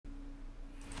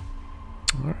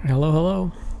All right, hello,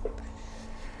 hello.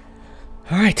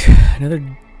 All right,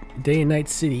 another day in Night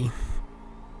City.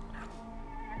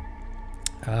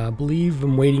 I believe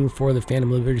I'm waiting for the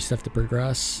Phantom Liberty stuff to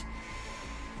progress.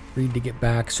 Reed to get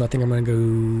back, so I think I'm gonna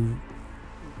go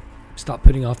stop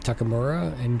putting off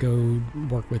Takamura and go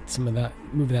work with some of that,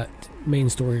 move that main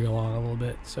story along a little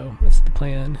bit. So that's the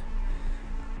plan,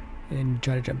 and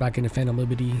try to jump back into Phantom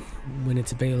Liberty when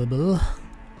it's available.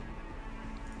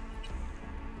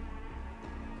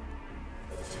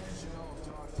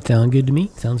 Sound good to me?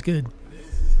 Sounds good.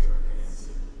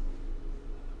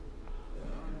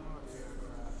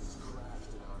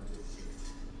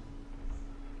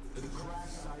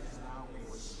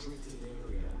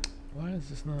 Why is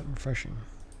this not refreshing?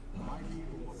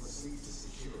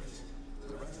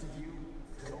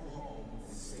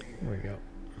 There we go.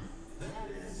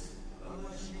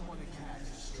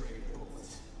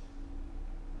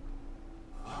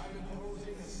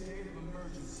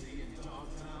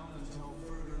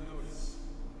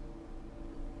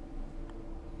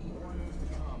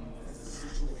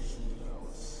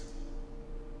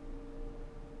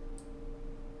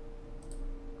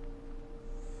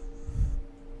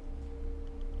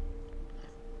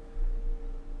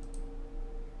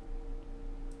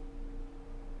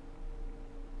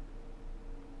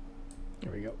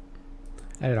 There we go.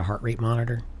 I added a heart rate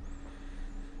monitor.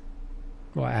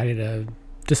 Well, I added a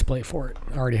display for it.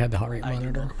 I already had the heart rate monitor.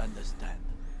 I do not understand.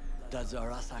 Does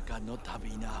Arasaka not have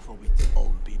enough of its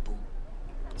own people?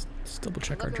 Let's double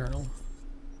check our journal.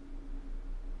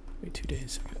 Wait 2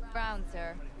 days. Brown,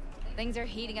 sir. Things are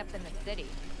heating up in the city.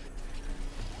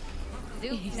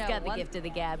 He's got the gift of the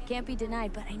gab. Can't be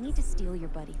denied, but I need to steal your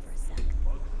buddy for a sec.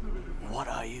 What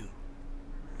are you?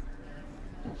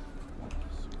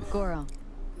 Goro,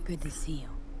 good to see you.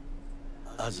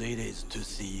 As it is to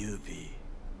see you, V.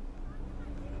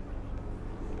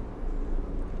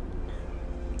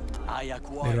 I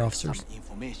acquired some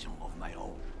information of my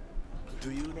own.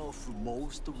 Do you know who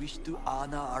most wished to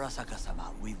honor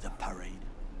Arasaka-sama with the parade?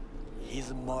 He's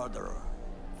a murderer.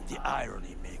 The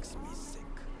irony makes me sick.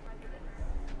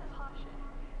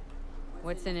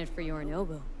 What's in it for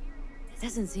Yorinobu?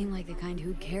 Doesn't seem like the kind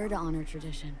who'd care to honor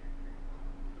tradition.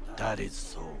 That is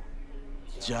so.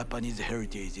 Japanese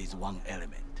heritage is one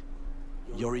element.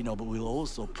 Yorinobu will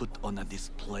also put on a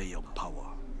display of power.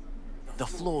 The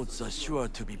floats are sure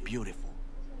to be beautiful,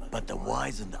 but the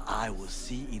wizened eye will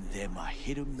see in them a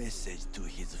hidden message to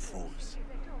his foes.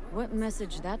 What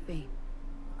message that be?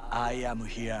 I am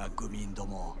here,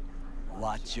 Gumindomo.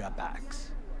 Watch your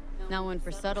backs. Not one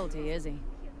for subtlety, is he?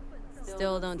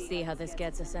 Still don't see how this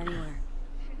gets us anywhere.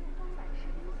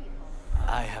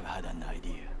 I have had an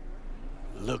idea.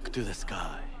 Look to the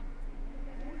sky.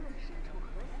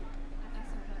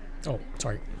 Oh,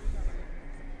 sorry.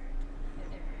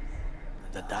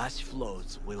 The dash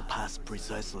floats will pass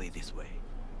precisely this way.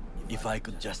 If I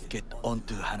could just get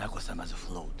onto Hanako-sama's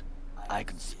float, I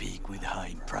could speak with her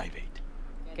in private.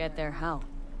 Get there how?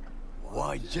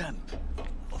 Why jump?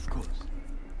 Of course.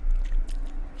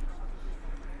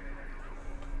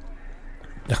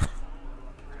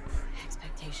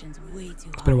 Expectations way too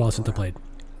high. It's been a while since I played.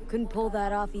 Couldn't pull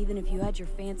that off even if you had your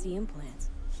fancy implants.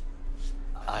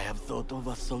 I have thought of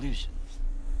a solution.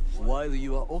 While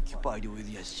you are occupied with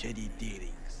your shady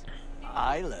dealings,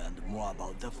 I learned more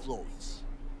about the floats.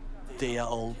 They are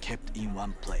all kept in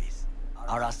one place,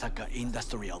 Arasaka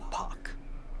Industrial Park.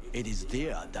 It is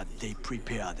there that they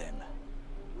prepare them.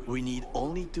 We need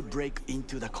only to break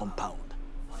into the compound,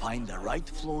 find the right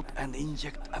float and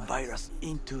inject a virus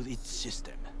into its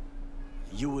system.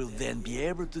 You will then be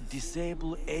able to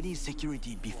disable any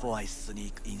security before I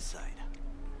sneak inside.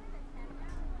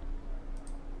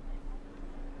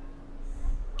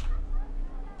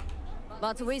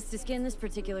 Lots of ways to skin this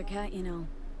particular cat, you know.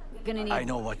 Gonna need... I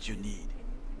know what you need.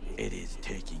 It is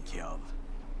taken care of.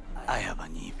 I have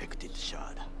an infected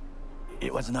shard.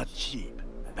 It was not cheap,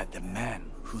 but the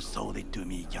man who sold it to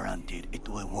me guaranteed it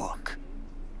will work.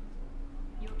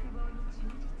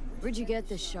 Where'd you get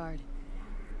this shard?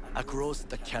 Across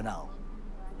the canal.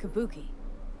 Kabuki.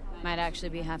 Might actually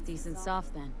be half decent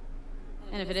soft then.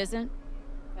 And if it isn't,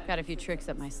 got a few tricks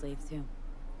up my sleeve too.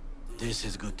 This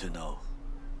is good to know.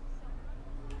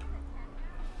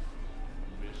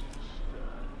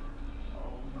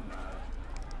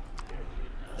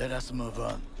 Let us move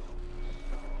on.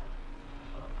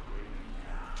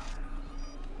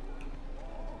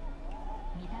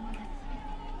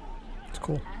 It's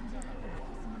cool.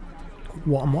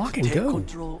 Well, I'm walking, Take go.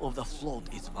 control of the float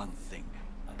is one thing,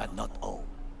 but not all.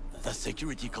 The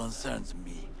security concerns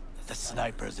me, the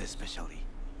snipers especially.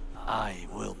 I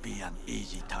will be an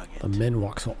easy target. The men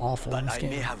walk so awful in But this I game.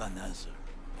 may have an answer.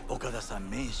 Okada-san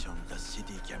mentioned the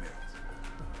city cameras.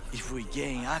 If we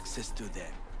gain access to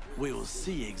them, we will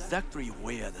see exactly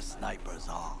where the snipers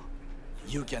are.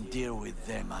 You can deal with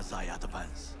them as I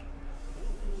advance.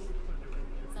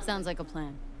 Sounds like a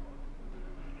plan.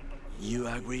 You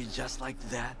agree just like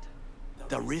that?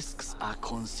 The risks are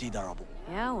considerable.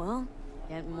 Yeah, well,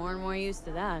 getting more and more used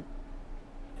to that.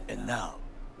 And now,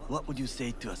 what would you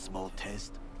say to a small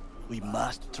test? We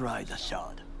must try the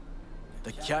shard.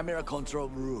 The camera control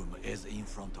room is in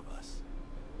front of us.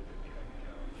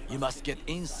 You must get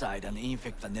inside and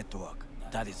infect the network.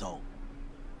 That is all.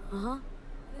 Uh-huh.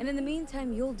 And in the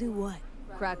meantime, you'll do what?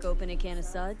 Crack open a can of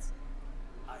suds?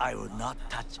 I will not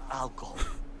touch alcohol.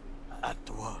 At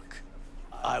work,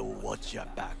 I will watch your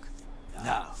back.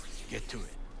 Now, get to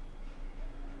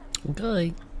it.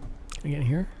 Okay. Can I get in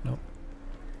here? Nope.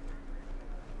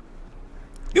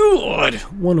 Good!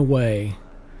 One away.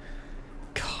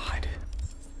 God.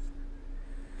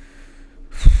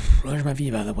 Where's my V,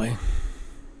 by the way?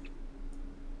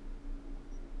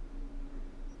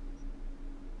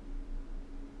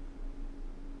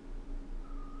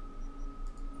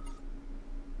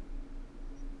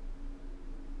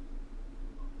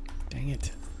 Dang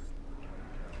it.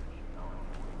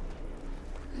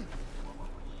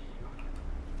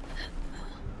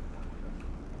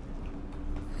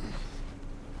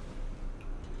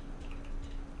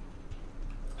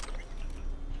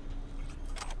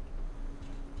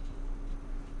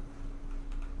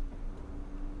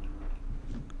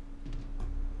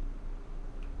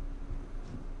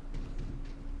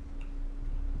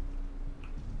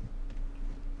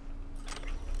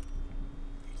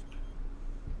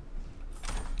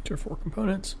 Tier 4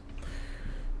 components.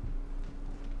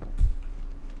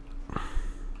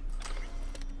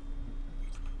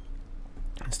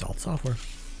 Installed software.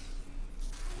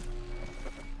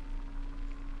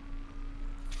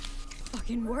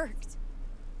 Fucking worked.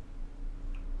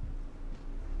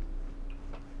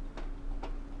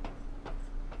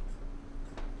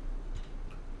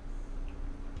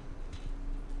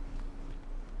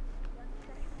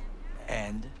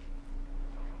 And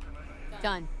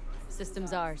Done.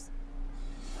 System's ours.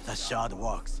 the shard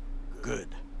works. Good.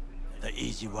 The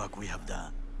easy work we have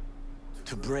done.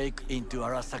 To break into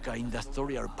Arasaka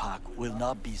Industrial Park will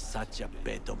not be such a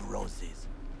bed of roses.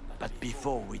 But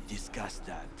before we discuss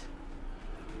that...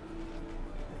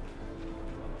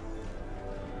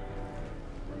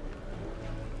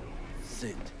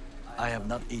 Sit. I have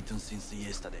not eaten since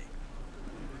yesterday.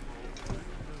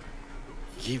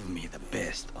 Give me the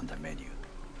best on the menu.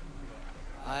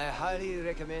 I highly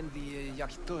recommend the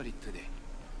yakitori today.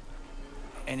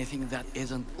 Anything that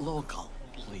isn't local,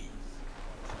 please.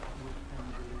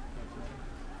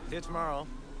 See you tomorrow.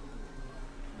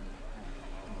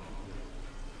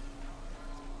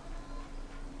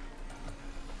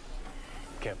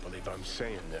 Can't believe I'm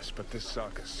saying this, but this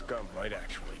Sokka scum might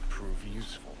actually prove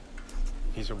useful.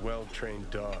 He's a well-trained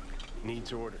dog.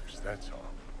 Needs orders, that's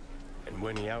all. And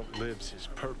when he outlives his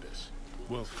purpose,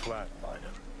 we'll flatline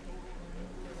him.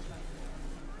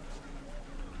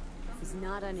 He's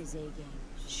not on his A-game,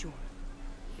 sure.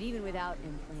 But even without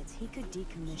implants, he could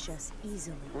decommission us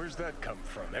easily. Where's that come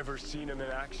from? Ever seen him in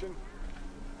action?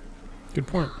 Good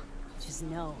point. Just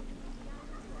know.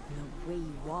 The way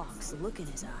he walks, the look in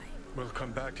his eye. We'll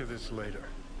come back to this later.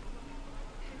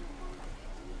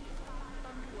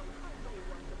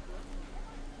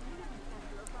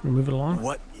 We move it along.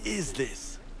 What is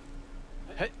this?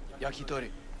 Hey, yakitori.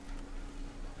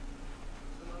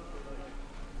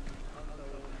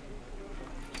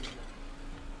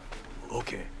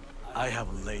 Okay, I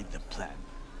have laid the plan.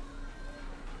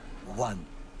 1.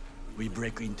 We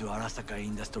break into Arasaka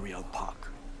Industrial Park.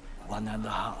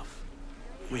 1.5.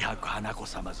 We hack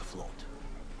Hanako-sama's float.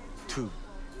 2.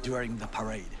 During the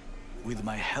parade, with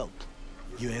my help,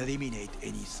 you eliminate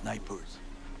any snipers.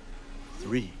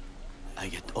 3. I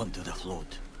get onto the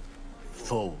float.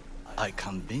 4. I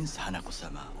convince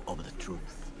Hanako-sama of the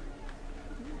truth.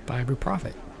 By every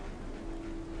profit.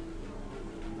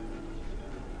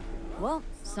 Well,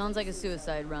 sounds like a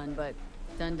suicide run, but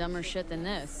done dumber shit than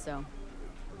this, so...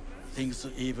 Things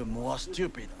even more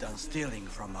stupid than stealing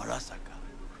from Arasaka.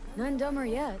 None dumber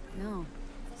yet, no.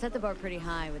 Set the bar pretty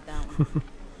high with that one.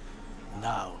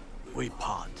 Now, we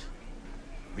part.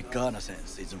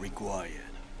 Reconnaissance is required.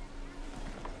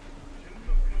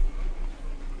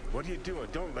 What are you doing?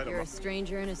 Don't let him You're up. a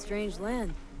stranger in a strange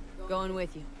land. Going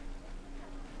with you.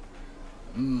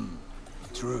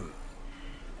 True.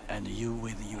 And you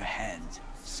with your hands,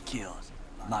 skills,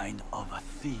 mind of a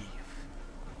thief.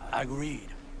 Agreed.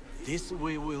 This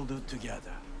we will do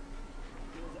together.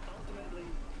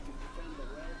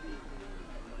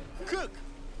 Cook!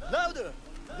 Louder!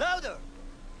 Louder!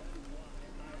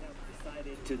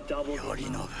 To double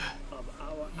Yorinobu. of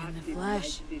our In the active flesh.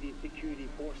 Night City security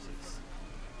forces.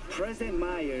 President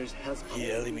Myers has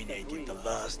He eliminated the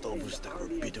last obstacle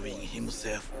between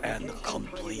himself and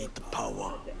complete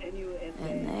power.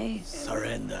 And they?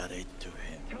 Surrendered it to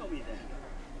him. Tell me then,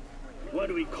 what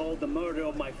do we call the murder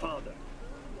of my father?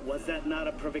 Was that not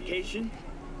a provocation?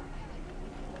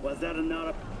 Was that not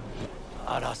a...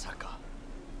 Arasaka,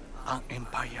 an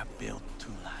empire built to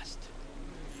last.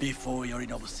 Before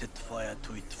Yorinobu set fire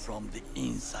to it from the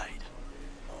inside,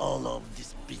 all of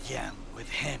this began with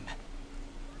him.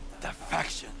 The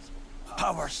factions,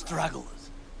 power struggles,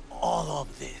 all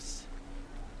of this.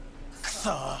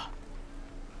 Kusa.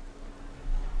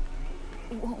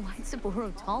 Why'd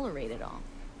Saburo tolerate it all?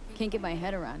 Can't get my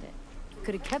head around it.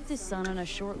 Could have kept his son on a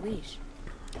short leash.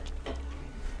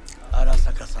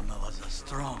 Arasaka-sama was a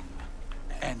strong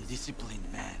and disciplined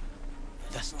man.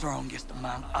 The strongest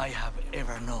man I have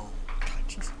ever known.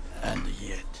 And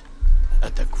yet,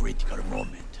 at a critical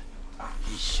moment,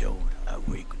 he showed a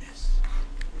weakness.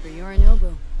 For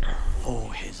Yorinobu.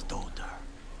 For his daughter.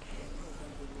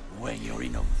 When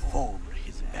Yorinobu formed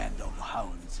his band of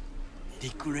hounds,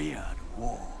 declared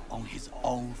war on his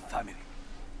own family,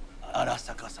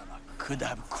 Arasaka-sama could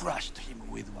have crushed him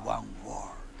with one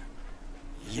word.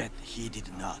 Yet he did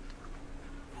not.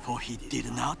 For he did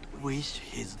not wish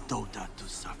his daughter to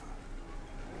suffer.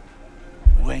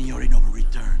 When Yorinobu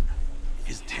returned,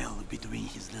 his tail between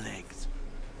his legs,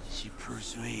 she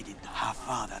persuaded her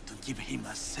father to give him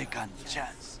a second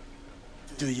chance.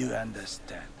 Do you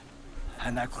understand?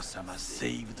 Hanako-sama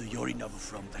saved Yorinobu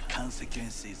from the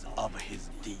consequences of his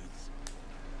deeds.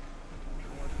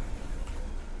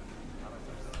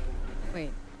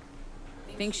 Wait.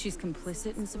 Think she's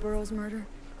complicit in Saburo's murder?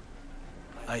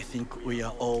 I think we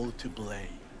are all to blame.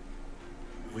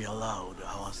 We allowed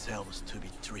ourselves to be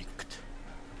tricked.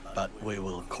 But we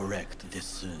will correct this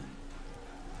soon.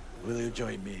 Will you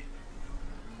join me?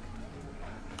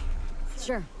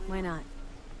 Sure, why not?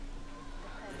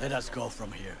 Let us go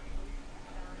from here.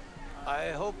 I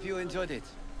hope you enjoyed it.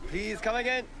 Please come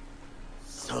again.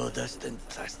 Sawdust and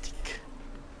plastic.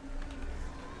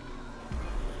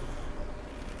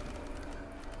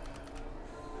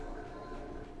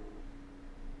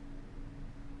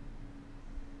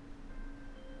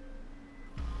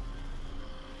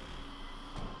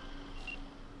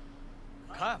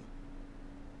 Come.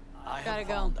 I Gotta have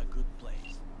go. found a good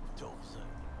place to observe.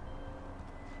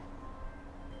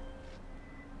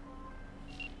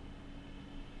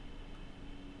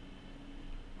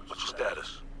 What's your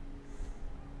status?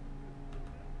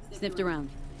 Sniffed around.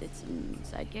 Did some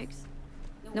sidekicks.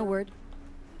 No word.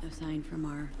 No sign from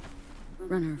our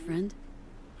runner friend.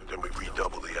 Then we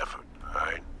redouble the effort,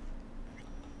 alright?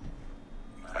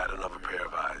 Add another pair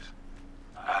of eyes.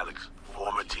 Alex,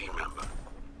 former team member.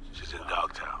 She's in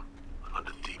Dogtown,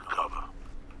 under deep cover.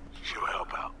 She'll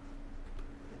help out.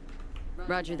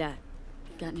 Roger that.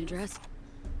 Got an address?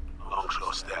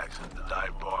 Longshore Stacks at the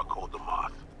dive bar called the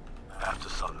Moth. After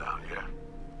sundown, yeah?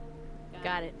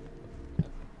 Got it.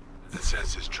 The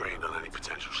sense is trained on any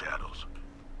potential shadows.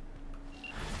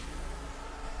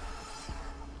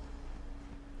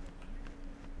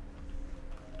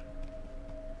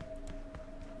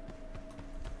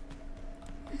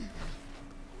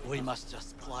 We must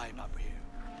just climb up here.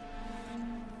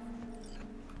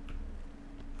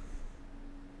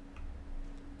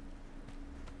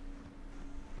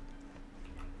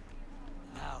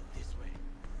 Now this way.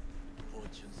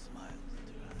 Fortune smiles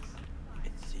to us.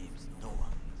 It seems no one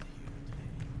is here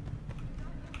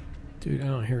today. Dude, I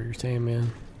don't hear what you're saying,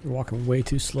 man. You're walking way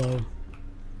too slow.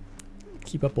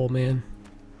 Keep up, old man.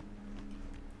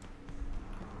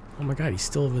 Oh my god, he's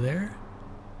still over there?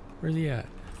 Where's he at?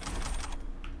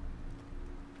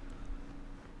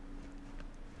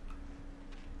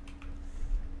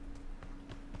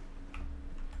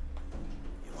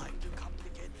 You like to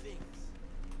complicate things.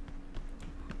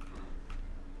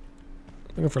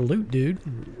 Looking for loot, dude.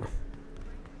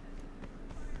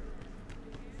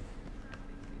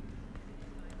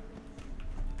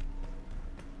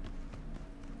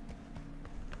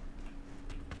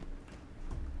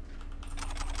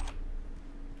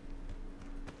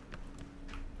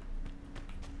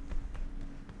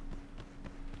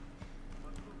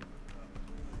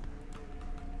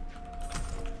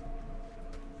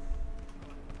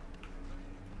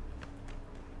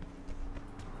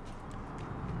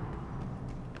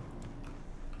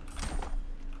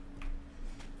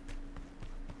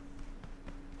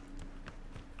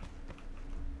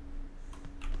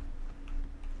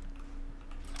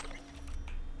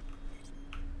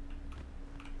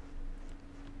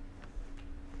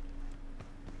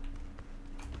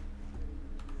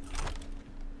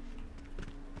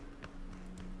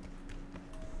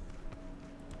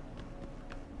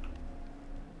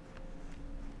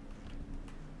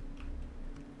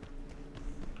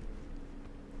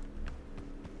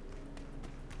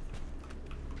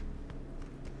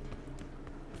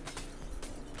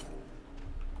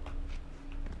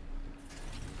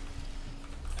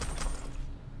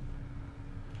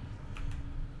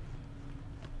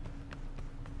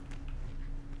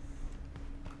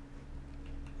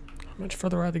 Much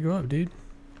further I have to go up, dude.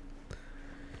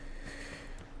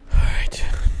 Alright.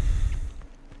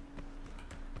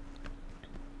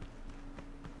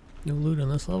 No loot on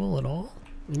this level at all?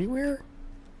 Anywhere?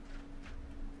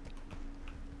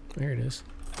 There it is.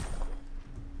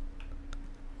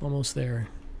 Almost there.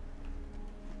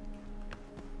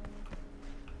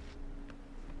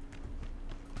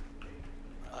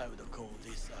 I would call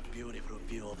this a beautiful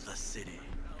view of the city.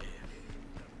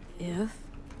 If?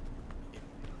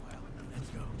 Well, let's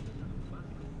go.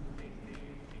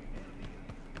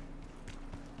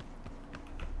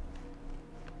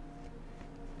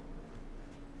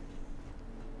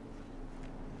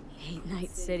 Hate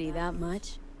Night City that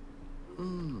much?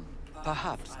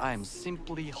 Perhaps I'm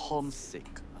simply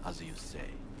homesick, as you say.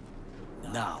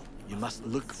 Now, you must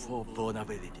look for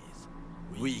vulnerabilities,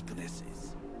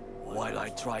 weaknesses, while I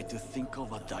try to think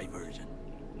of a diversion.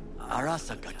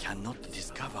 Arasaka cannot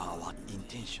discover our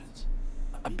intentions.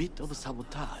 A bit of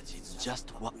sabotage is just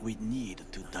what we need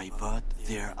to divert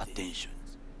their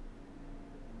attentions.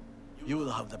 You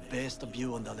will have the best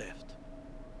view on the left.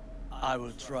 I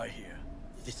will try here.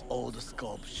 This old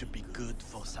scope should be good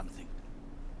for something.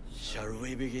 Shall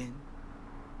we begin?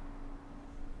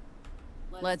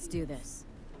 Let's do this.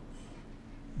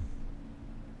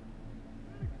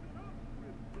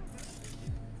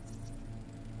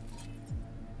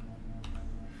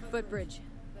 Footbridge,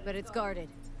 but it's guarded.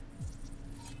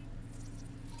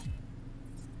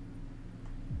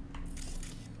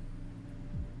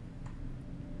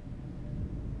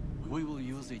 We will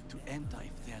use it to enter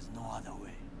if there's no other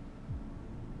way.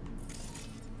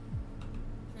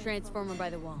 Transformer by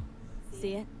the wall.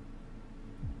 See it?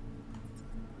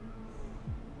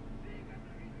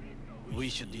 We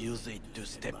should use it to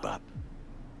step up.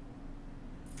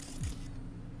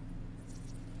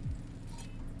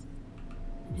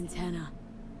 Antenna.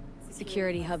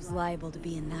 Security hub's liable to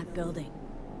be in that building.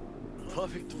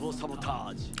 Perfect for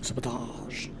sabotage.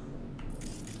 Sabotage.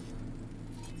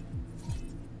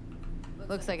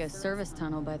 Looks like a service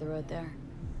tunnel by the road there.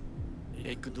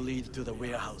 It could lead to the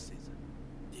warehouses.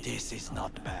 This is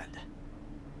not bad.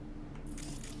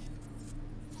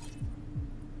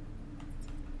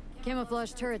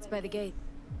 Camouflage turrets by the gate.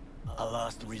 A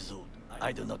last resort.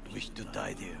 I do not wish to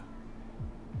die there.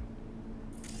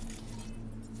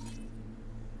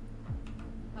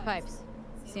 Pipes.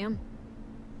 See 'em?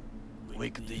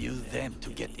 We could use them to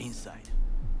get inside.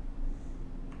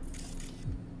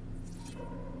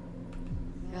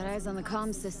 Got eyes on the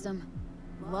comm system.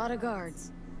 A lot of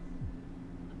guards.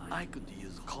 I could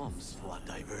use comms for a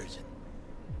diversion.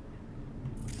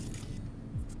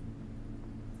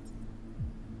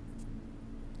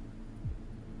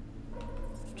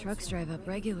 Trucks drive up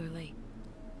regularly.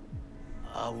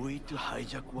 Are we to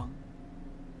hijack one?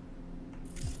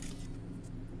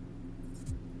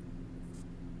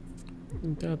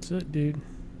 That's it, dude.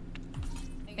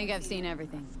 I think I've seen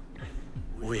everything.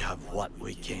 We have what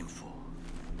we came for.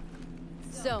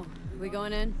 So, we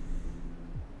going in?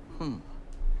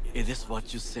 Is this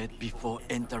what you said before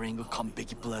entering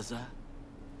Konpeki Plaza?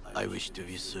 I wish to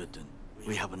be certain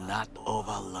we have not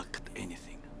overlooked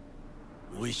anything.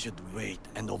 We should wait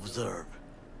and observe.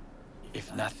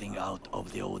 If nothing out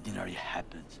of the ordinary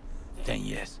happens, then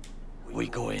yes, we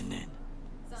go in.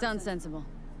 Sounds sensible.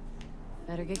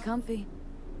 Better get comfy.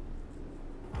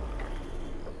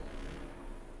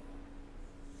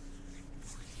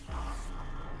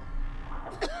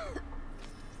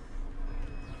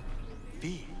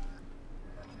 V.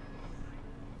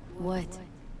 What?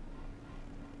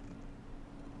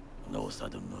 No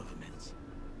sudden movements.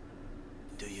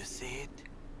 Do you see it?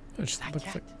 It just That looks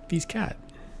cat. like V's cat.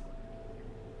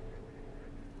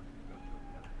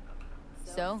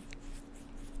 So?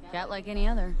 Cat like any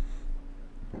other.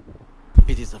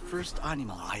 It is the first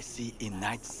animal I see in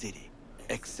Night City,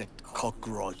 except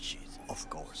cockroaches, of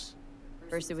course.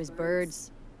 First it was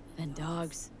birds, then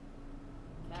dogs.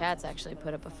 Cats actually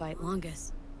put up a fight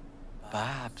longest.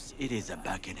 Perhaps it is a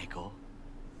Bakeneko.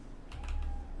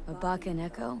 A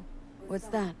Bakaneko? What's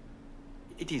that?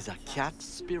 It is a cat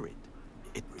spirit.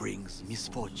 It brings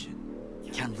misfortune,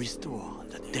 can restore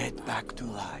the dead back to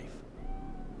life.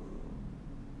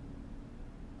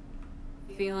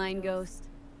 Feline ghost?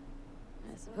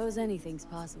 I suppose anything's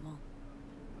possible.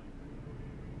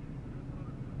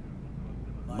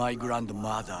 My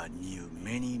grandmother knew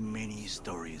many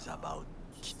stories about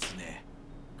Kitsune,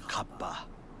 Kappa,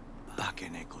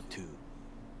 Bakeneko too.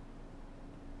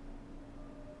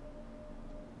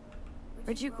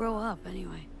 Where'd you grow up,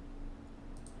 anyway?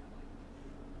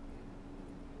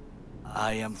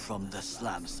 I am from the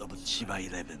slums of Chiba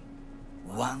 11.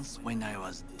 Once when I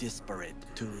was desperate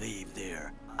to live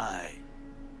there,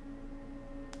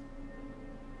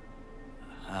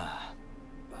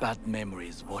 Bad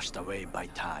memories washed away by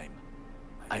time.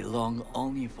 I long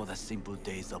only for the simple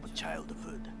days of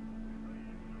childhood.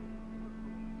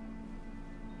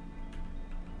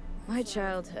 My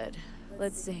childhood.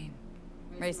 Let's see.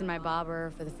 Racing my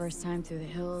bobber for the first time through the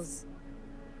hills.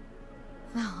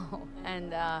 Oh,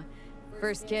 and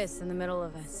first kiss in the middle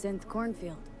of a synth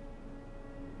cornfield.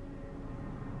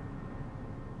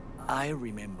 I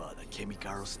remember the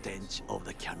chemical stench of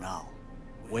the canal,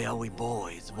 where we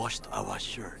boys washed our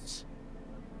shirts.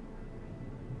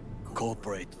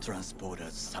 Corporate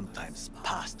transporters sometimes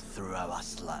passed through our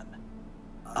slum.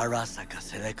 Arasaka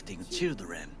selecting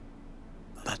children,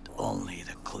 but only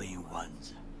the clean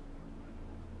ones.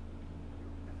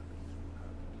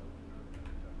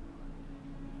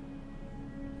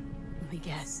 Let me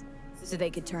guess. So they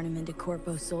could turn him into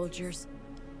corpo soldiers?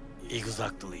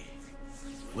 Exactly.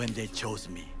 When they chose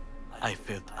me, I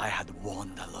felt I had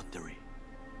won the lottery.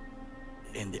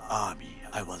 In the army,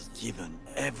 I was given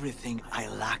everything I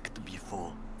lacked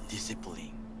before: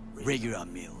 discipline, regular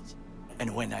meals,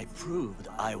 and when I proved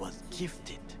I was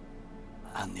gifted,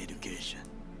 an education.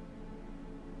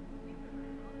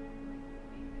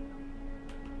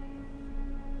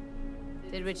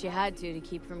 Did what you had to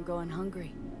keep from going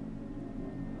hungry.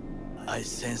 I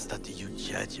sense that you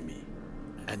judge me,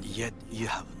 and yet you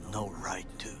have no right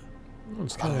to.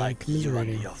 It's kind of Unlike you and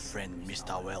commiserating. your friend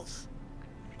Mr. Wells,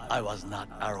 I was not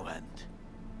arrogant.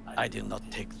 I did not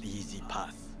take the easy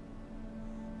path.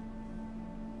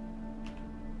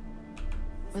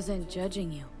 Wasn't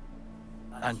judging you.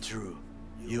 Untrue.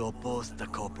 You oppose the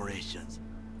corporations,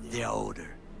 their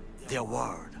order, their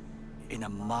word, in a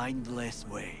mindless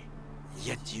way,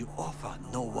 yet you offer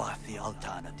no worthy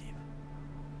alternative.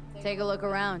 Take a look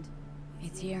around.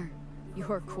 It's here.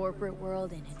 Your corporate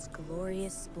world in its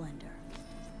glorious splendor.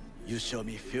 You show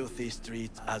me filthy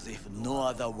streets as if no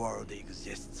other world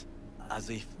exists, as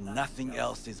if nothing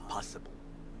else is possible.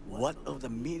 What of the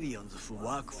millions who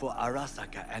work for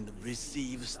Arasaka and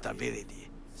receive stability,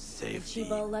 The safety?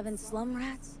 Chiba 11 slum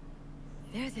rats?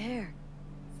 They're there.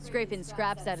 Scraping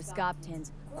scraps out of scop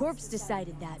tins. Corpse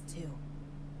decided that too.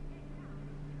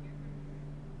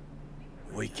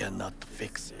 We cannot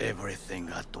fix everything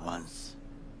at once.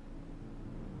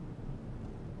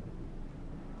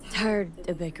 Tired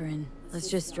of bickering. Let's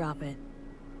just drop it.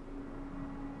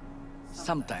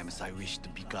 Sometimes I wish to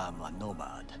become a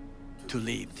nomad, to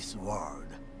leave this world,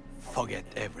 forget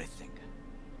everything.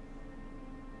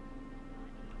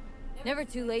 Never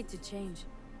too late to change.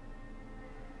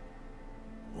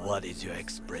 What is your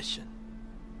expression?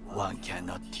 One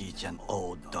cannot teach an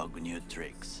old dog new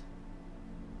tricks.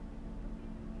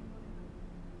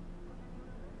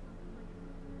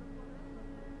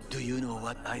 Do you know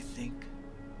what I think?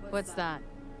 What's that?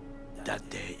 That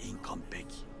day in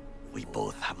Konpeki, we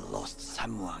both have lost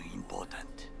someone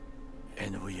important.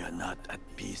 And we are not at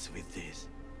peace with this.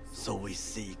 So we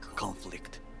seek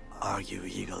conflict, argue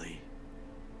eagerly.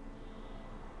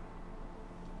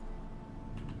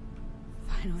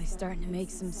 Finally starting to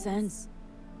make some sense.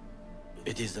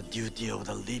 It is the duty of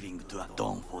the living to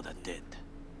atone for the dead.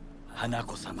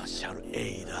 Hanako-sama shall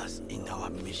aid us in our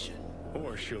mission.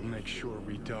 Or she'll make sure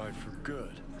we die for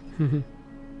good.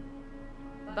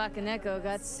 Bakaneko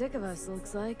got sick of us,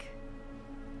 looks like.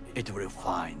 It will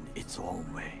find its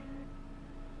own way.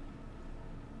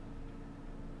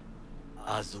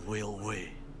 As will we.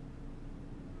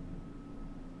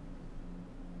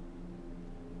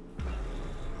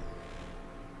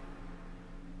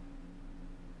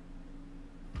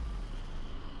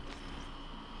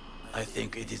 I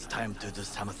think it is time to do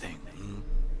something.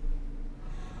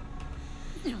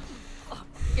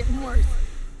 Getting worse.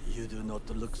 You do not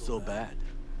look so bad.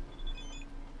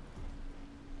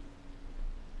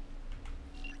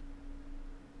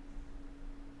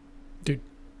 Dude,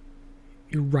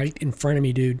 you're right in front of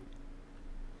me, dude.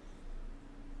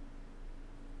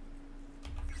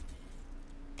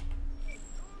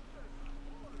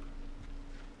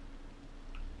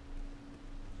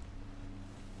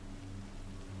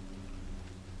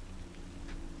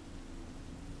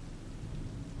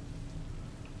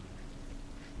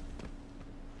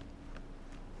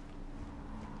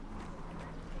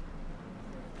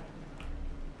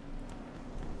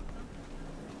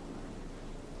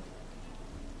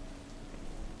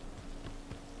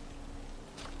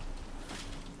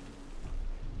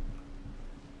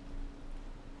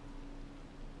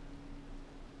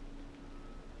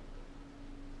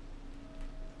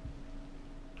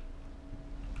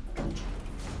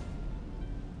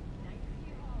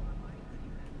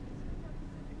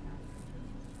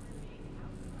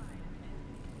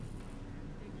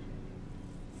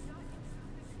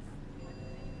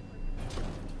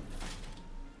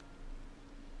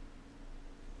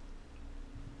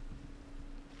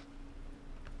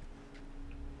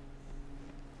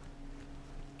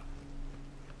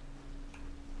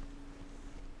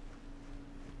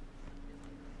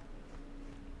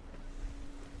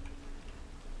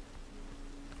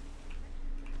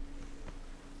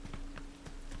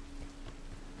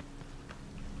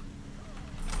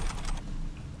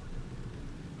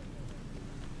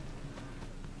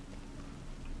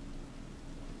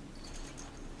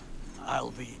 I'll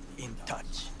be in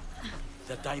touch.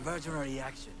 The diversionary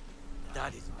action,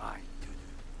 that is mine to do.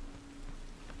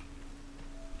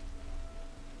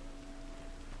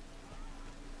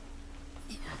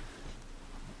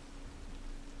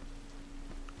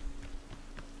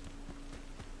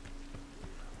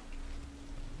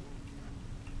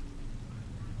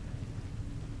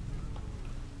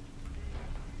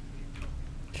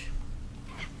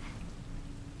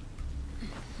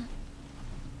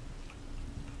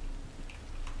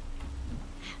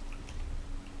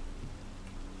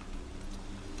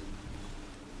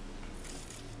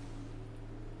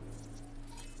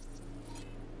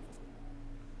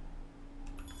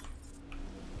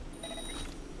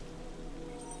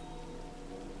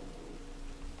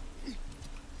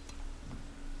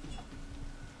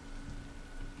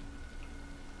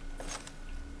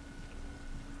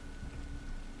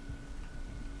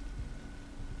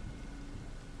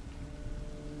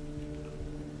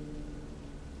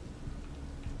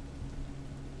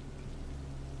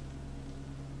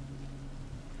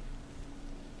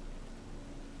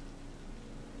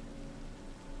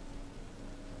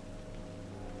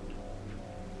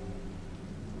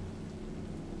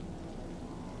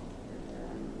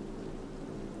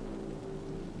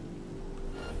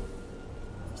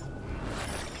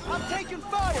 I'm taking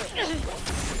fire!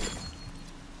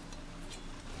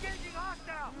 Engaging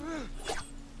hostile!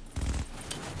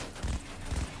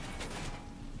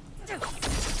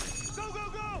 Go, go,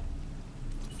 go!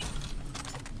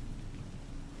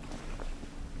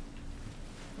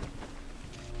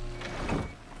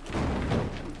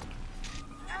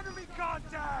 Enemy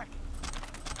contact!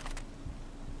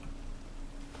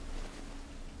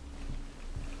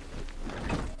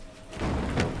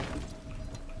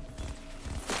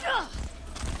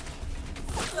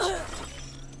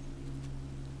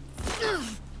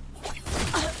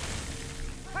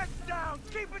 Heads down!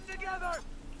 Keep it together!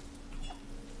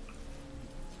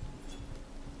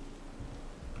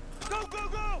 Go, go,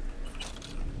 go!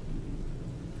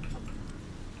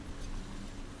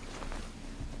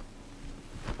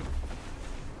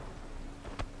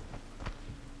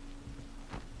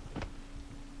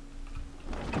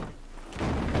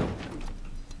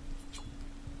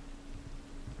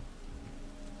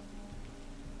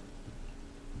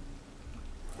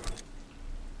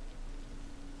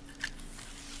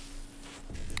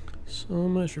 So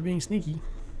much for being sneaky.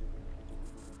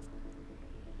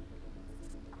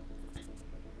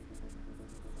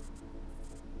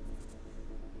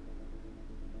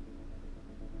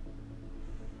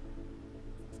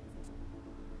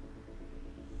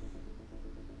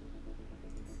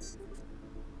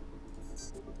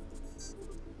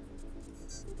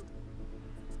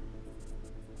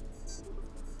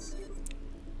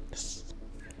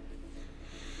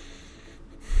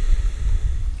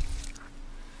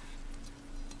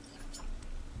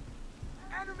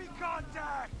 Enemy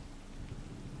contact!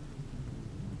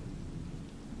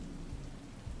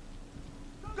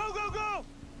 Go, go, go!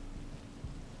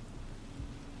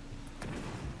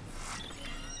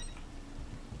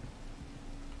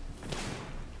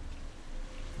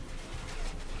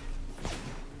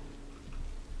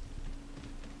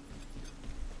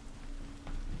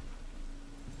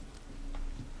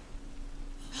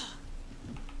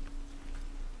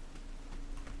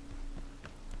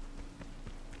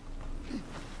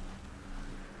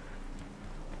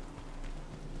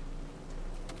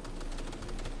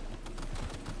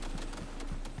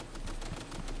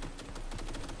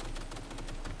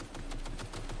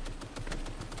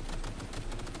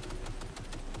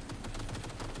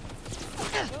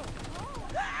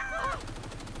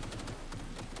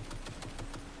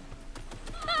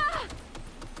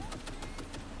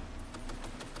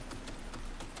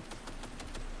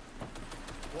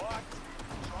 What?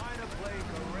 Trying to play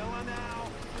gorilla now?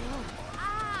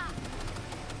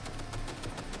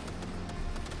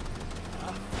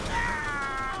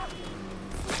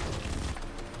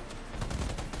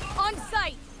 On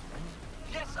site!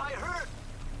 Yes, I heard.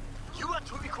 You are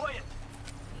to be quiet.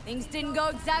 Things didn't go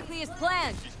exactly as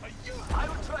planned. I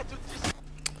will try to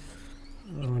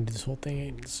I want to do this whole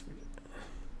thing.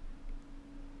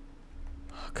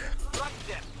 Fuck. distract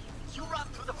them. You run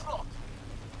to the front.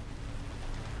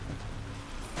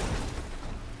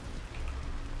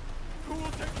 Who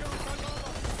will take care of my mama?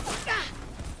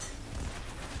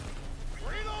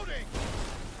 Reloading!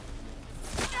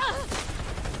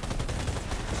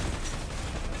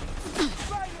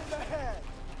 Right in the head!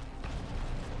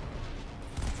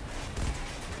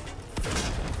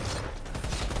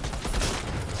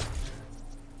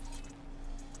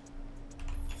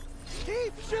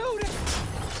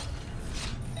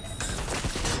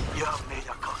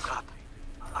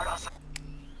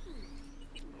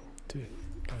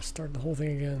 Start the whole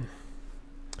thing again.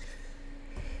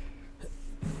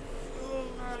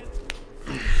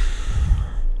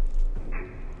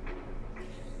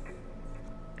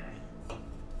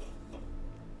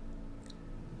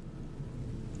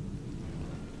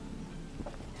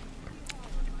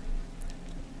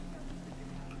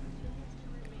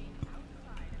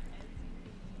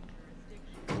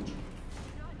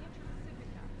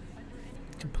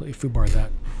 Completely foobarred that.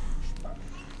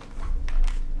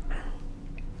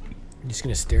 You're just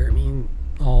gonna stare at me,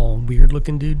 all weird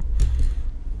looking, dude.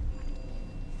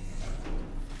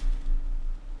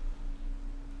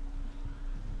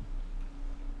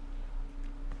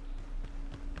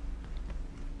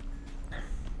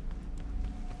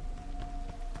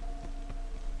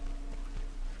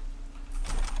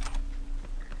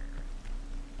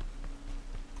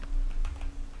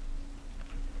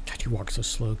 God, you walk so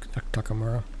slow,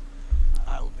 Takamura.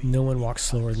 No one walks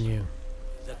slower than you.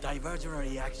 The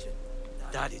diversionary action,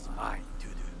 that is mine to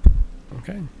do.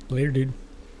 Okay, later, dude.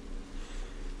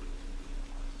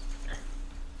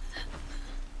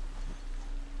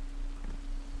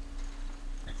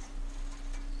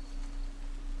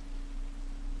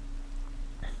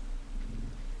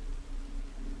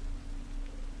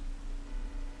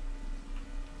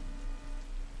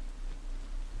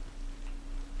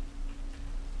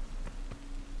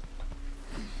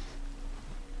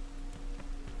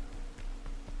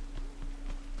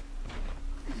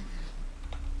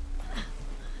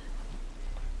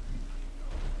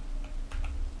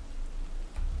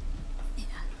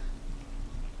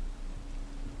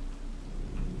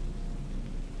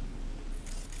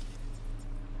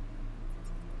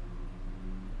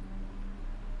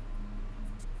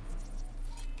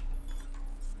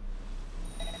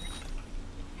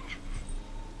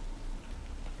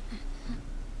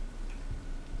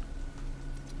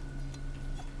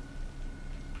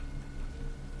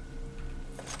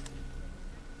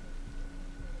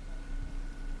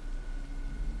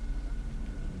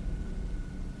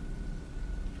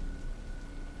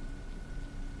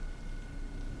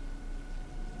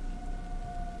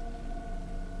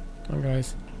 Come on,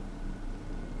 guys.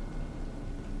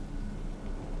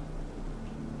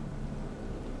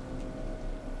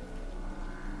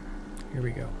 Here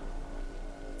we go.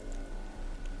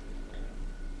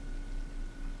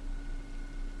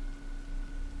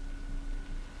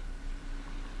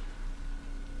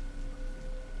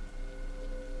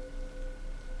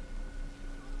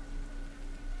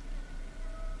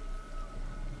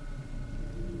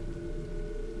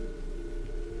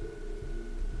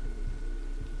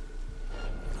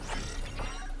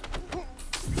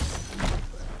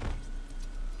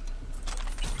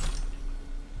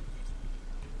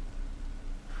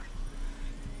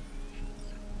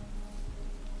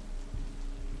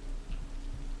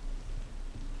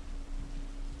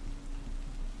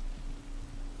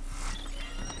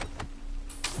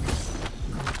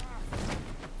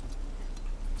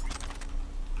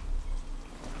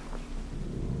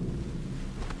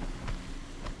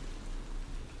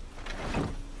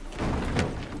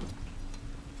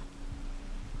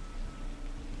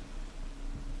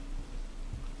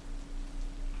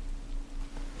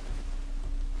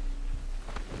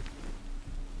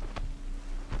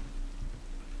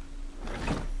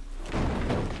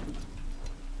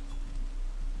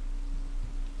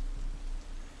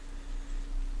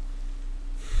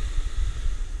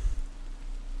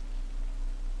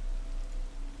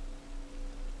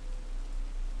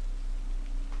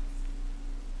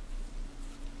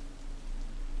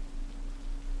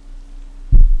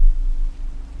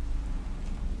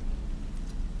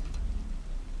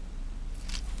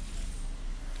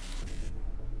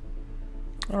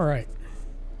 All right.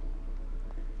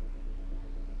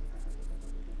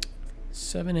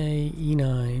 7A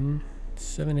E9,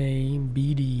 7A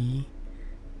BD,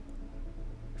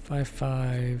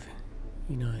 55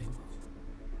 E9.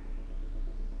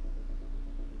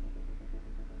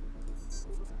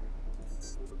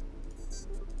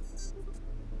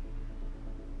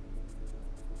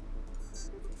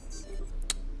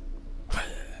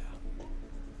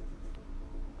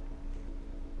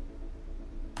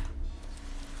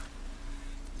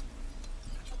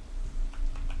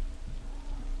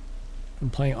 I'm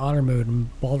playing honor mode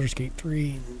in Baldur's Gate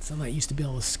 3, and some I used to be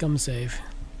able to scum save.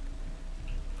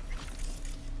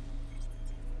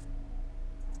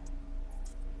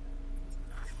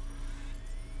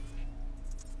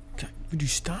 Okay, would you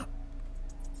stop?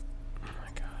 Oh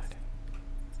my god.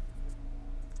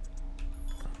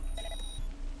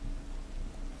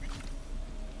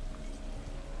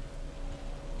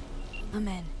 I'm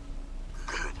in.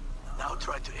 Good. Now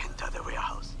try to enter the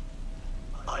warehouse.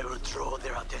 I will draw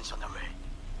their attention away.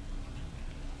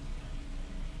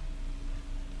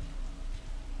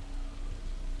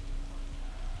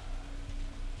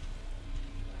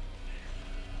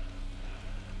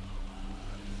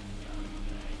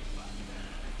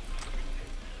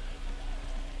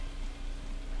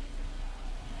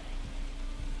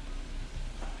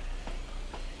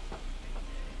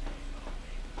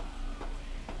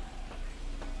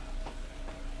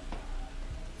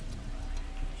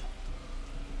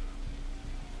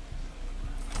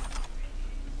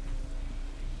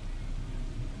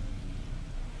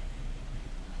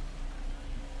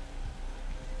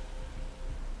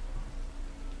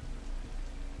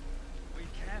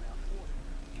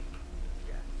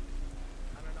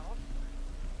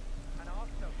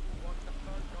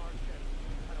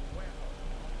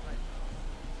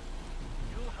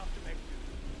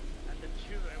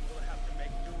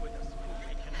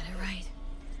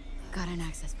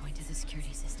 the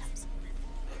security systems.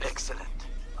 Excellent.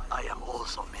 I am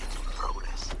also making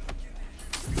progress.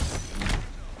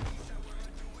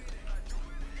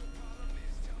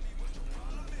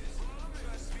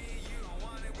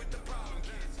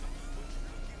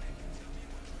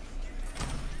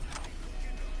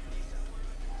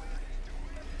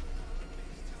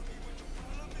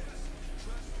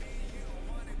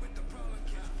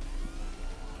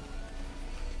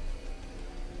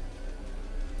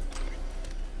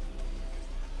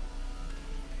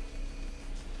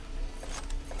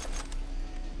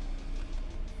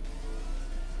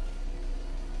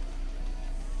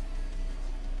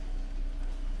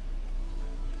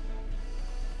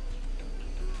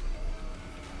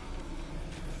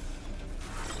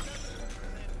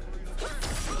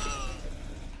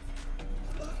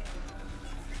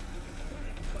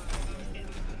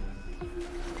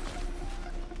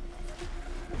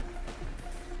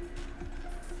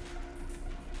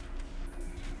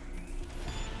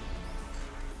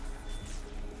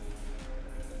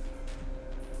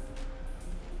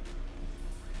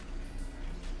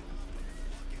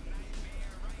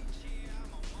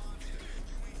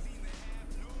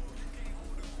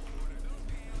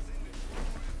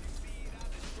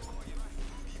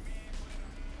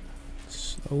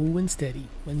 Slow and steady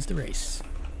wins the race.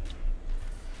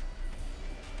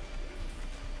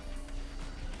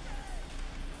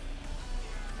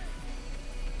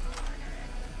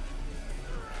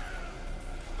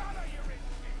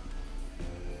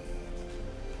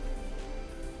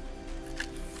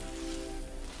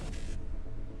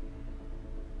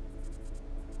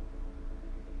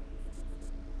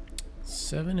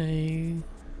 Seven A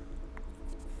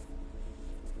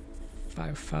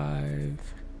 5-5.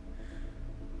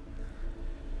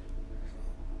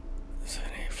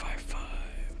 7A 5-5.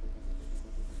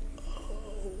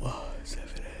 Oh,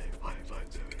 7A 5-5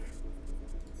 7A.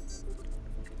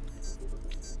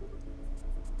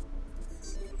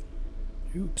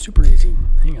 Ooh, super easy.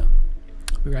 Hang on.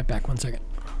 I'll be right back. 1 second.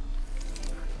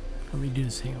 Let me do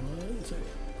this. Hang on 1 second.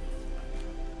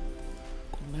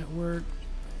 Network.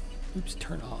 Oops,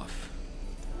 turn off.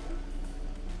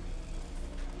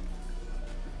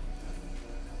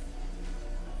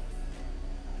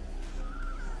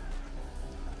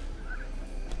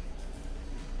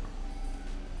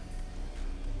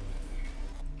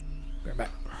 Right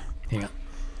back. Hang on.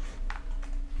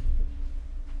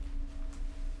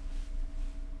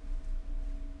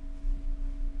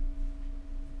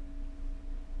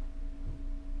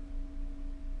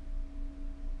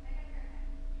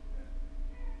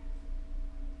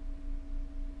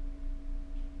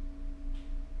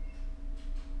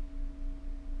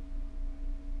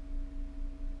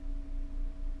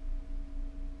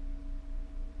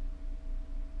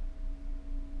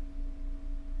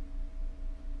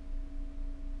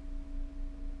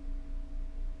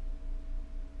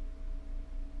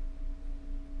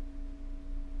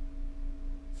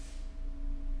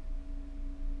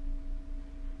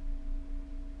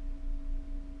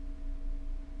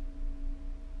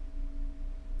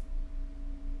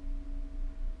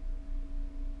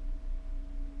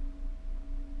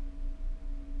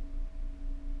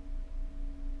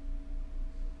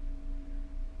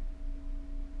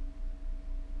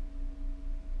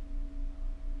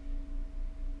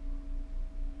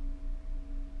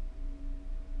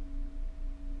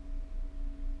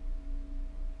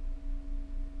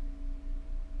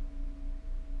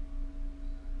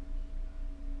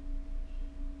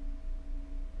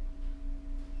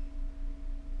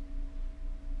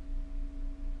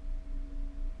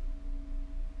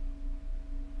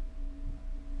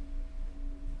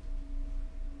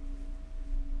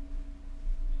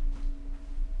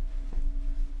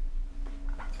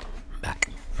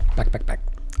 Back.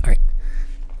 All right.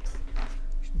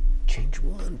 Change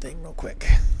one thing real quick.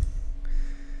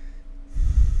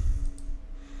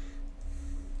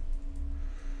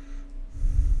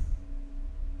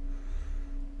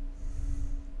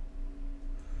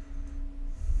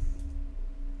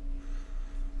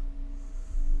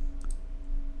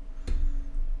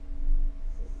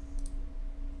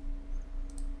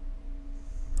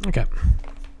 Okay.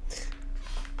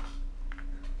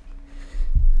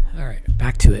 All right,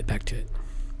 back to it. Heart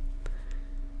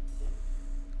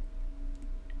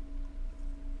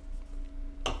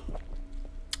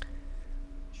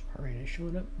rate is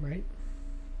showing up, right?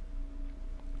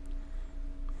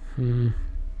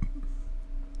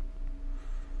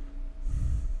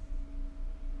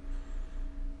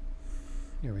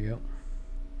 Here we go.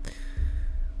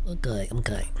 Okay.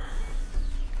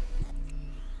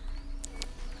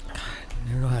 I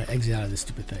never know how to exit out of this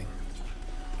stupid thing.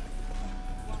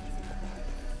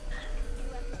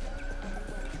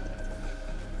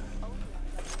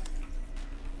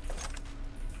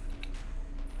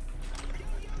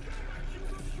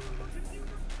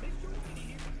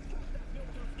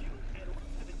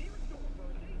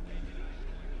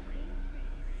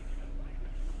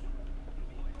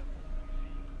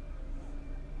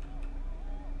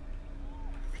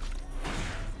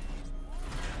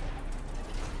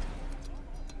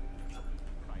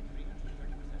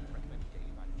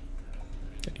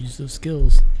 Use those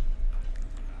skills.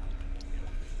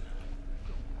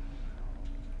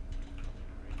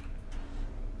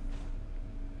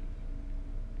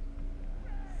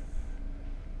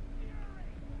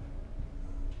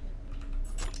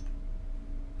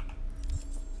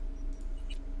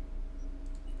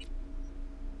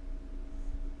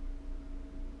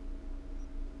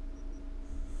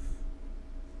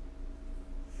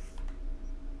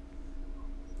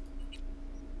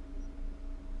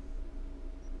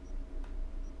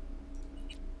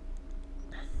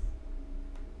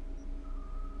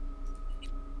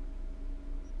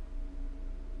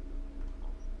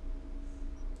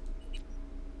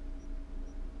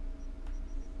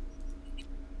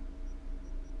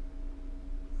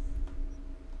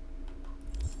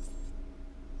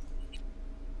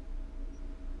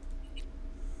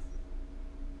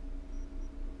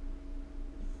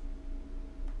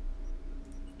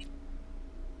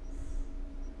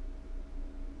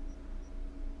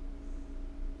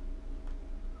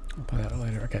 I'll play that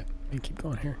later. Okay, let me keep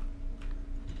going here.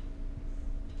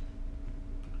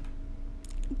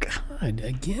 God,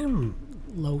 again,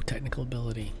 low technical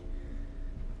ability.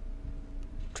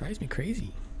 Drives me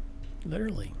crazy.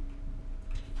 Literally.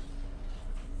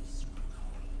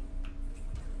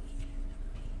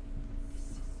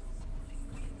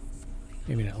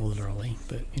 Maybe not literally,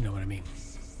 but you know what I mean.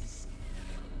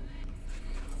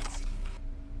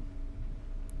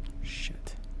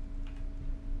 Shit.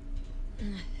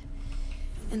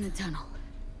 In the tunnel.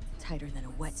 Tighter than a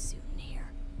wetsuit in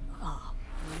here. Oh,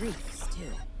 reeks too.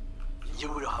 You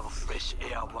will have fresh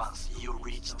air once you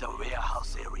reach the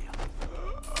warehouse area.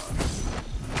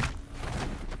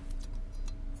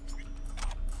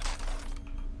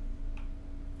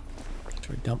 Should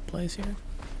we dump place here?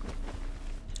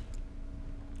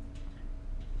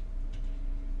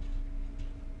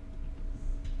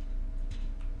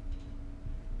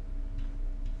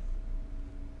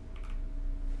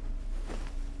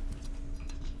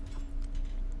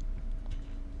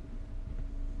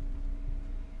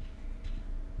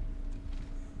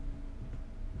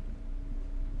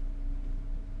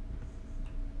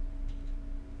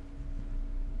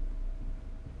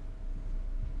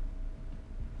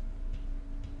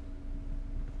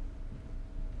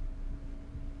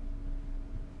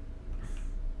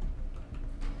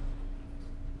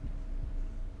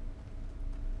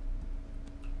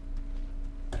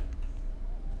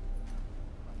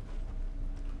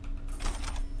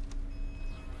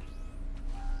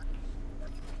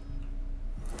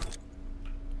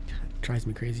 Drives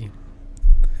me crazy.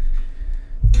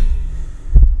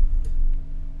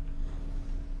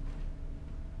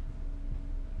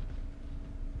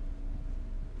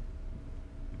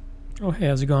 Oh hey,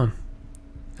 how's it going?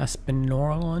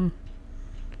 Aspinoron?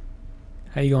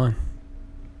 How you going?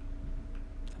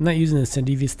 I'm not using the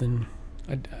Sandivius thing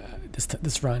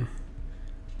this run.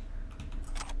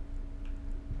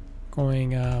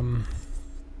 Going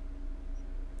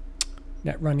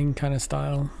net running kind of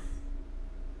style.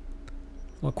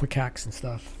 Well, quick hacks and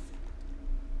stuff,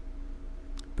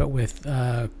 but with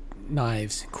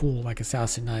knives, cool, like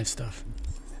assassin knife stuff.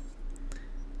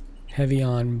 Heavy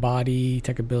on body,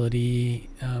 tech ability,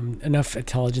 enough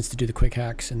intelligence to do the quick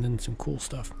hacks, and then some cool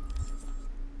stuff.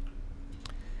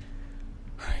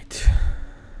 Right.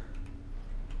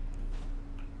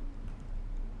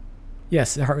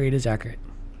 Yes, the heart rate is accurate.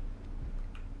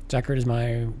 It's accurate as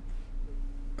my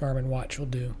Garmin watch will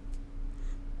do.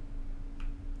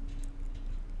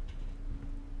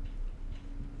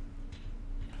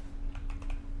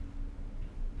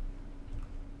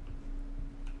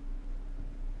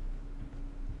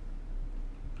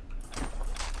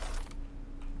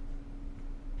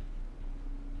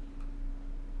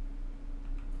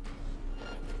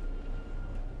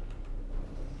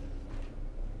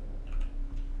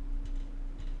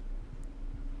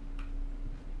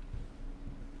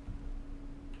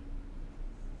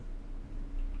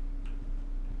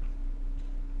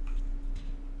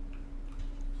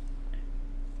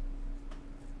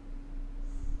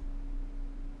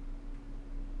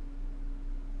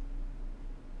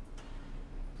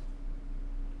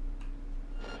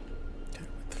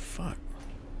 Fuck.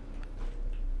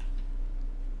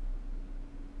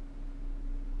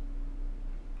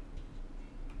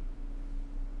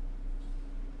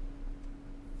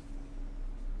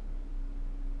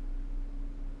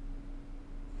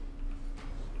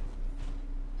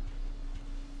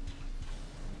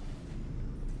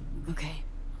 Okay,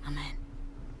 I'm in.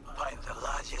 Find the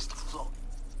largest float.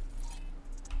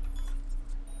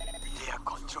 They are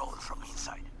controlled from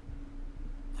inside.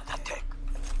 The tech,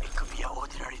 it could be an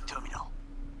ordinary terminal.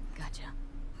 Gotcha.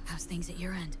 How's things at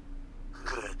your end?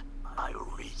 Good. I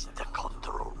will reach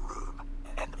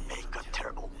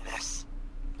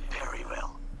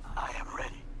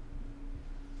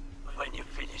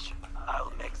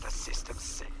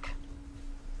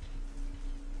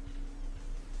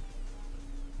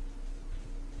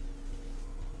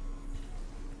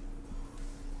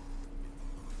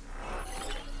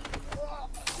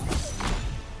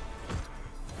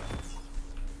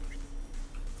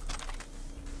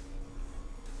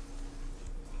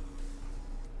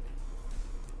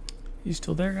You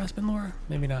still there, Aspen Laura?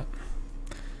 Maybe not.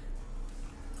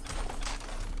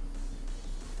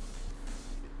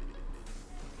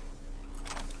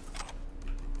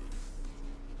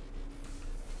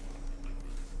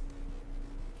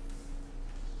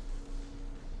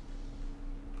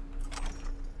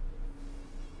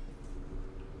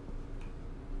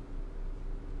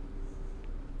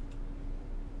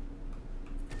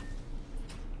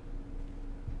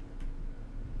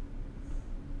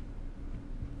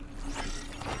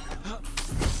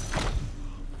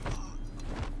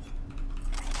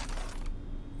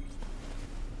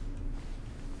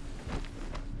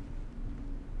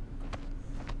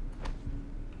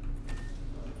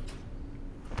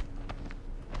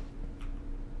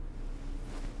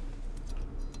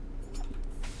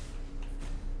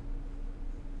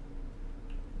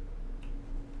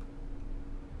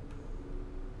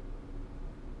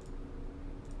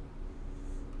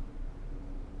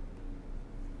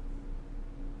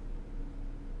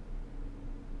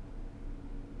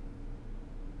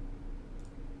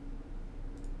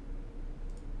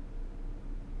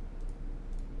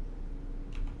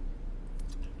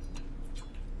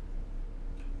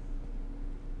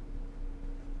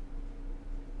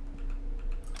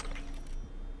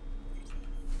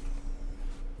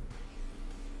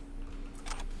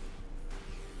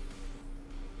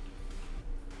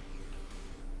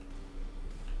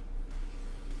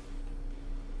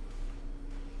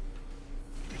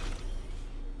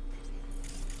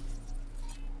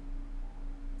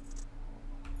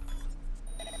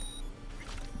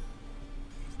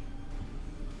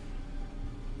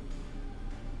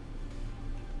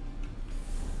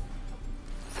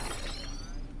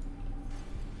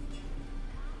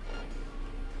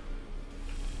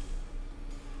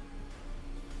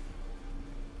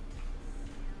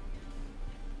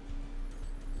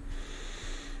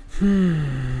 Oh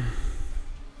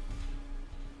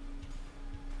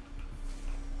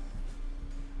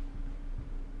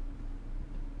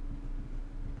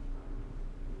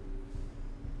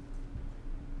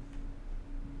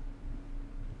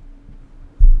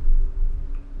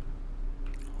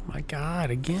my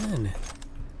god, again.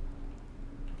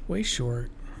 Way short.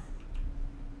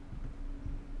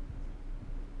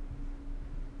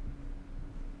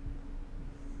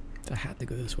 I had to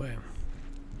go this way.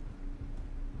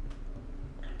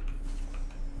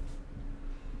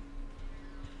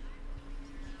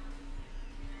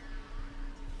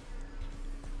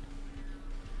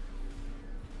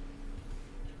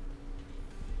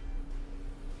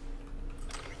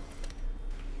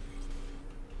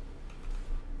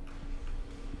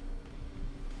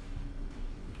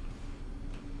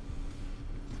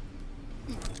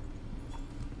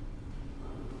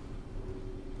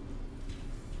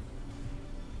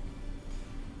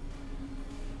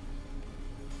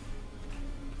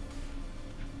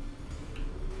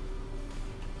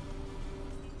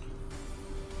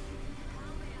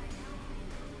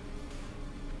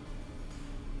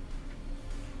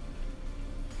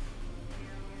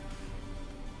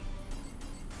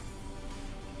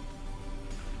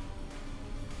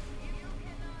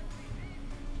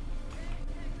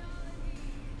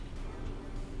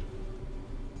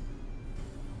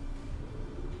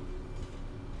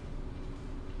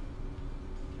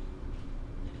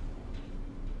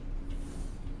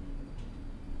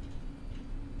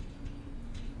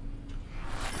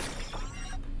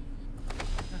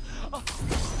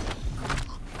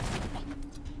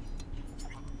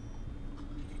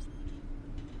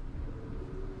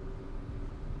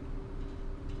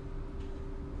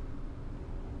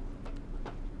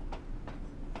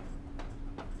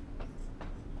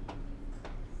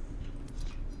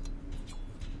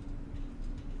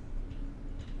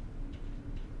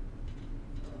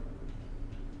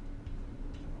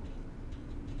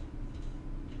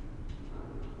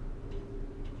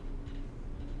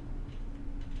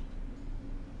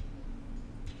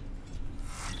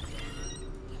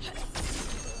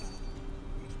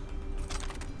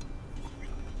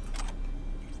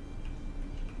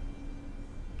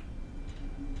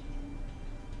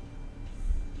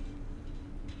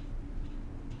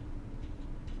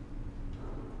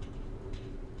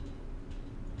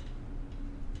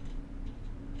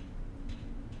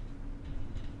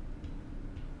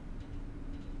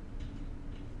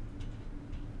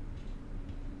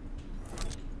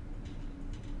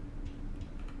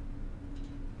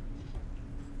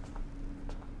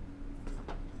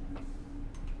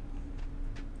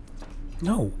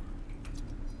 No.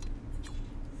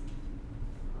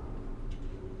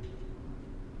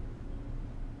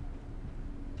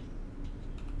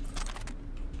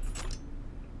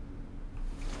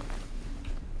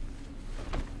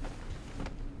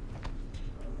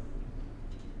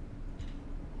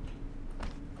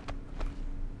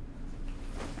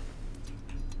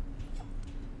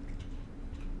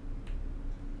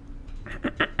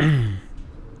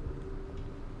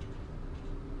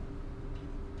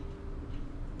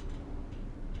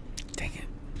 Dang it.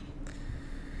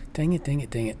 Dang it, dang it,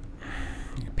 dang it.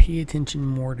 Pay attention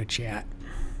more to chat.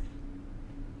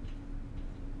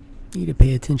 Need to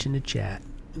pay attention to chat.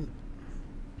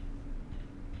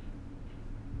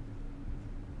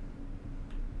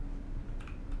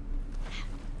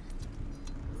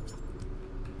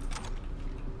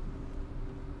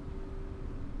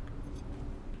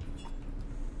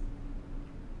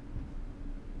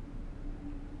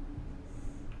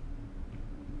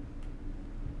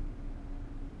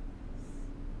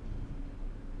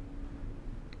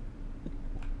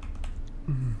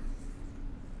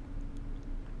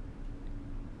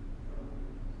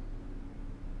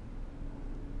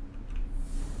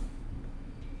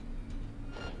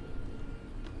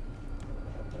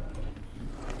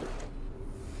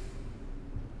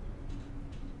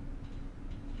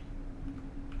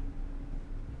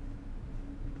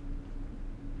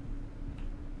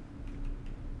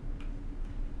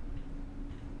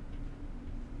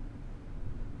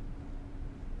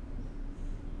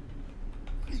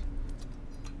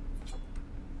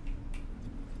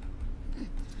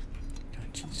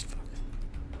 Jesus fuck.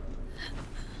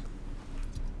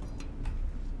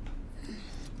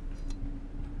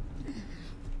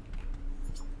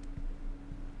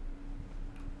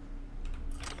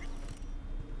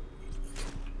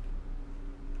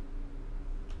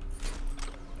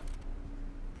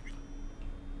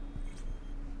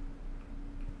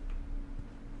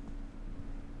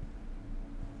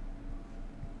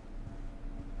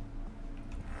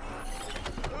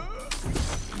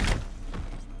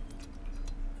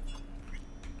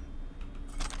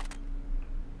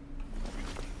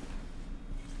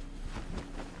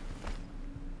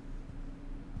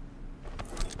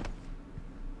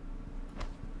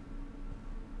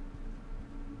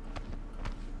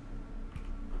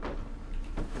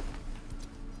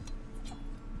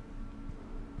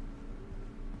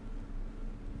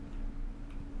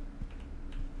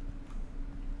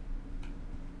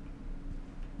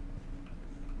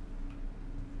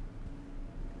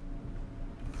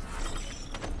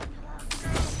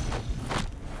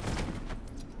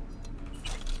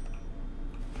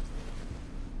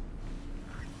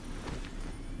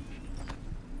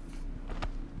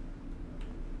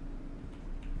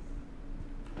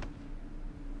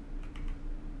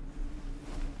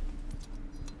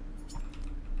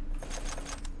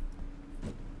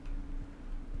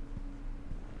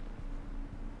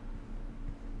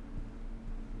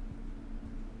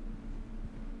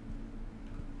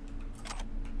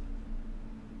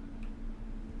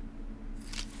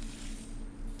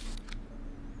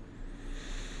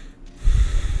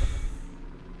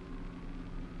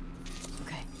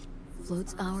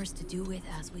 Float's ours to do with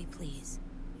as we please.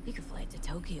 You can fly to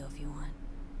Tokyo if you want.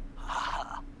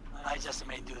 Haha, I just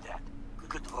may do that.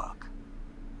 Good work.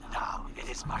 Now it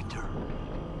is my turn.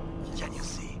 Can you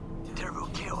see? Terrible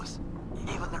chaos.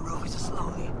 Even the roof is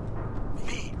slowly.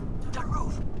 V, the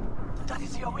roof. That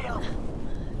is your will.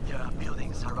 There are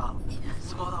buildings around.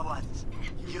 Smaller ones.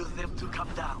 Use them to come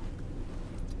down.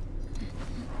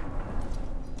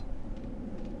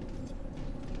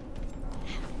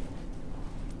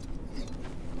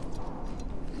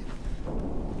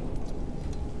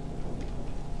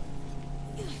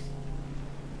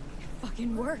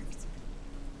 Fucking worked.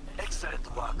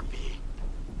 Excellent work, V.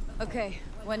 Okay,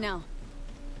 what now?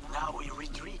 Now we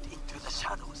retreat into the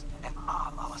shadows and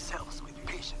arm ourselves with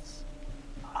patience.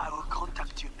 I will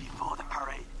contact you before the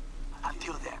parade.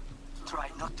 Until then, try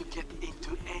not to get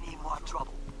into any more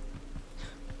trouble.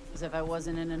 As if I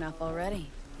wasn't in enough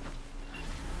already.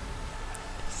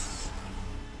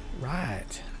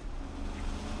 Right.